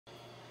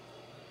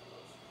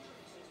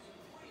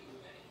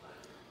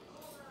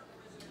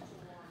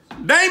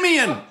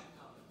Damian!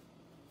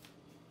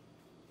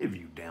 Have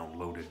you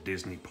downloaded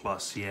Disney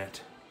Plus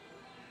yet?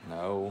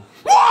 No.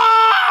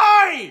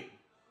 Why?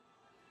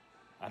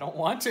 I don't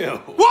want to.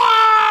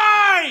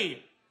 Why?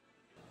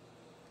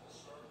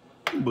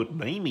 But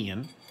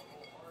Damian,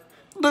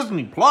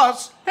 Disney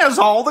Plus has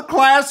all the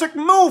classic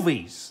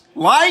movies,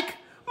 like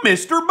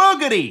Mr.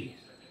 Boogedy,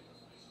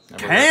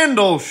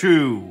 Candle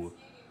Shoe,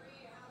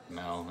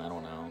 No, I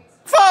don't know.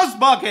 Fuzz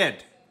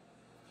Bucket.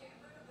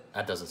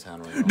 That doesn't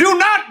sound real. Do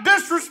not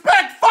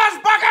disrespect Fuzz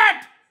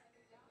Bucket!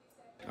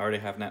 I already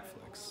have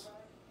Netflix.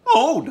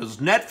 Oh, does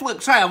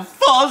Netflix have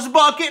Fuzz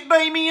Bucket,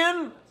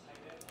 Damian?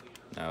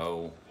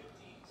 No.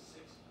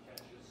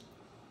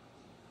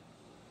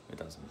 It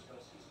doesn't.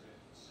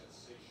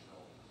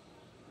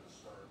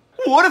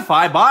 What if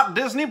I bought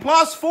Disney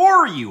Plus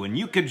for you and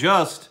you could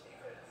just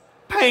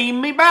pay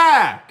me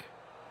back?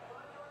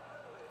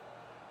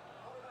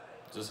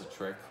 Is this a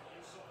trick?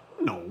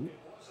 No.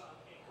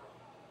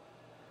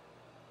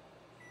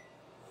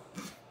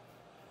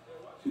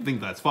 You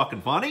think that's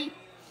fucking funny?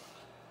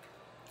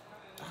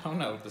 I don't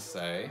know what to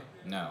say.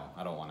 No,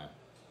 I don't want it.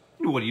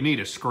 What, do you need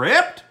a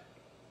script?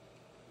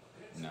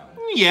 No.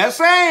 Yes,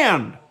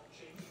 and?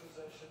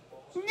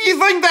 You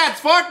think that's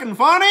fucking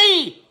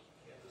funny?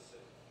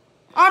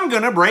 I'm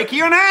gonna break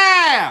you in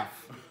half.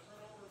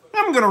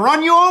 I'm gonna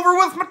run you over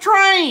with my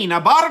train. I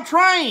bought a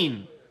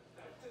train.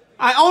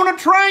 I own a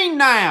train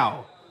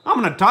now.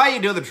 I'm gonna tie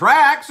you to the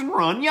tracks and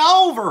run you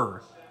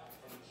over.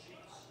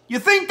 You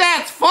think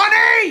that's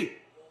funny?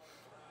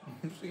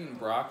 I'm just eating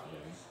broccoli.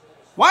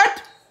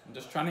 What? I'm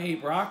just trying to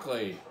eat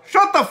broccoli.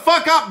 Shut the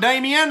fuck up,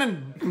 Damian,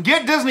 and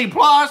get Disney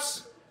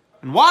Plus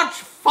and watch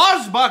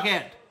Fuzz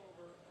Bucket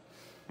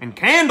and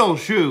Candle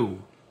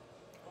Shoe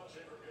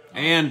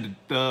and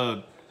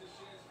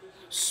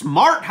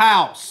Smart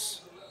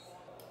House.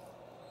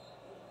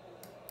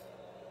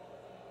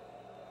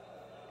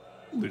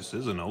 This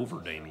isn't over,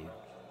 Damian.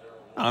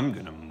 I'm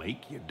gonna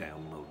make you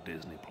download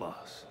Disney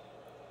Plus.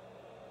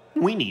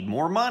 We need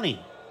more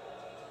money.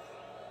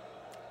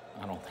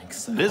 I don't think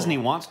so. Disney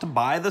wants to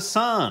buy the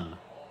sun.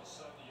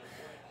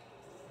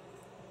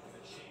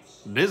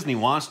 Disney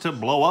wants to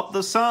blow up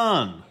the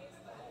sun.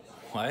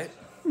 What?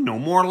 No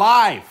more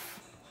life.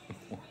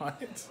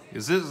 What?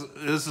 Is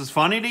this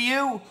funny to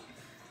you?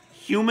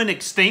 Human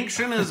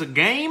extinction is a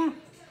game?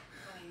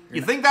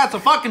 You think that's a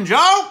fucking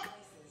joke?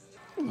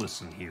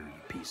 Listen here, you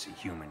piece of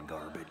human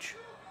garbage.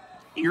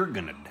 You're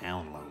gonna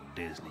download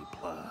Disney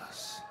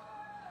Plus,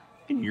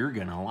 and you're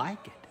gonna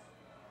like it.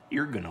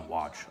 You're gonna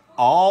watch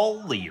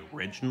all the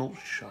original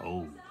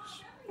shows.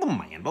 The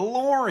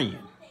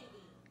Mandalorian.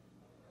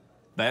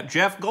 That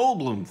Jeff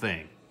Goldblum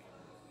thing.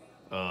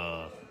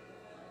 The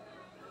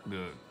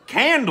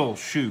Candle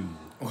Shoe.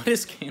 What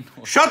is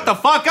Candle Shut Shoe? the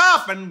fuck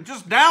up and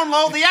just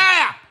download the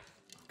app.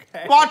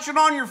 Okay. Watch it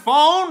on your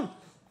phone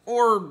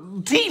or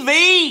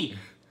TV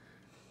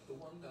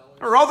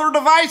or other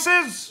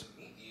devices.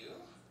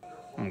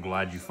 I'm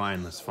glad you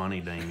find this funny,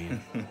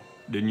 Damian.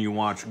 Didn't you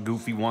watch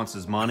Goofy Wants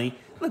His Money?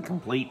 The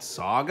complete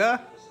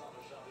saga?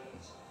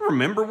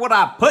 Remember what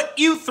I put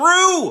you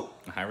through?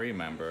 I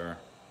remember.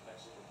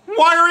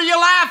 Why are you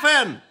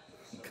laughing?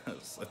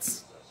 Because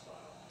it's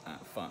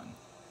not fun.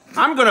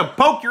 I'm gonna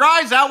poke your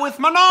eyes out with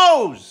my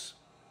nose.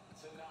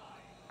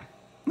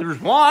 There's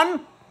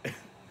one.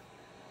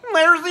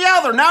 There's the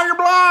other. Now you're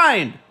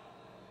blind.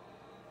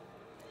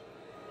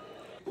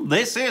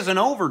 This isn't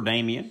over,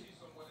 Damian.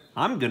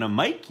 I'm gonna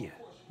make you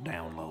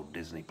download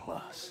Disney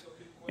Plus,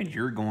 and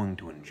you're going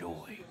to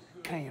enjoy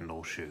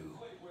Candle Shoe,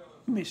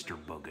 Mr.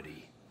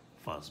 Boogedy,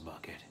 Fuzz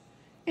Bucket,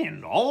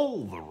 and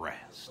all the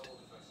rest.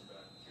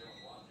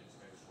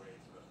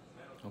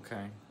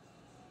 Okay.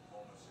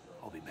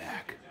 I'll be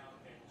back.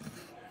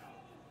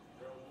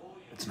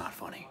 It's not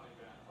funny.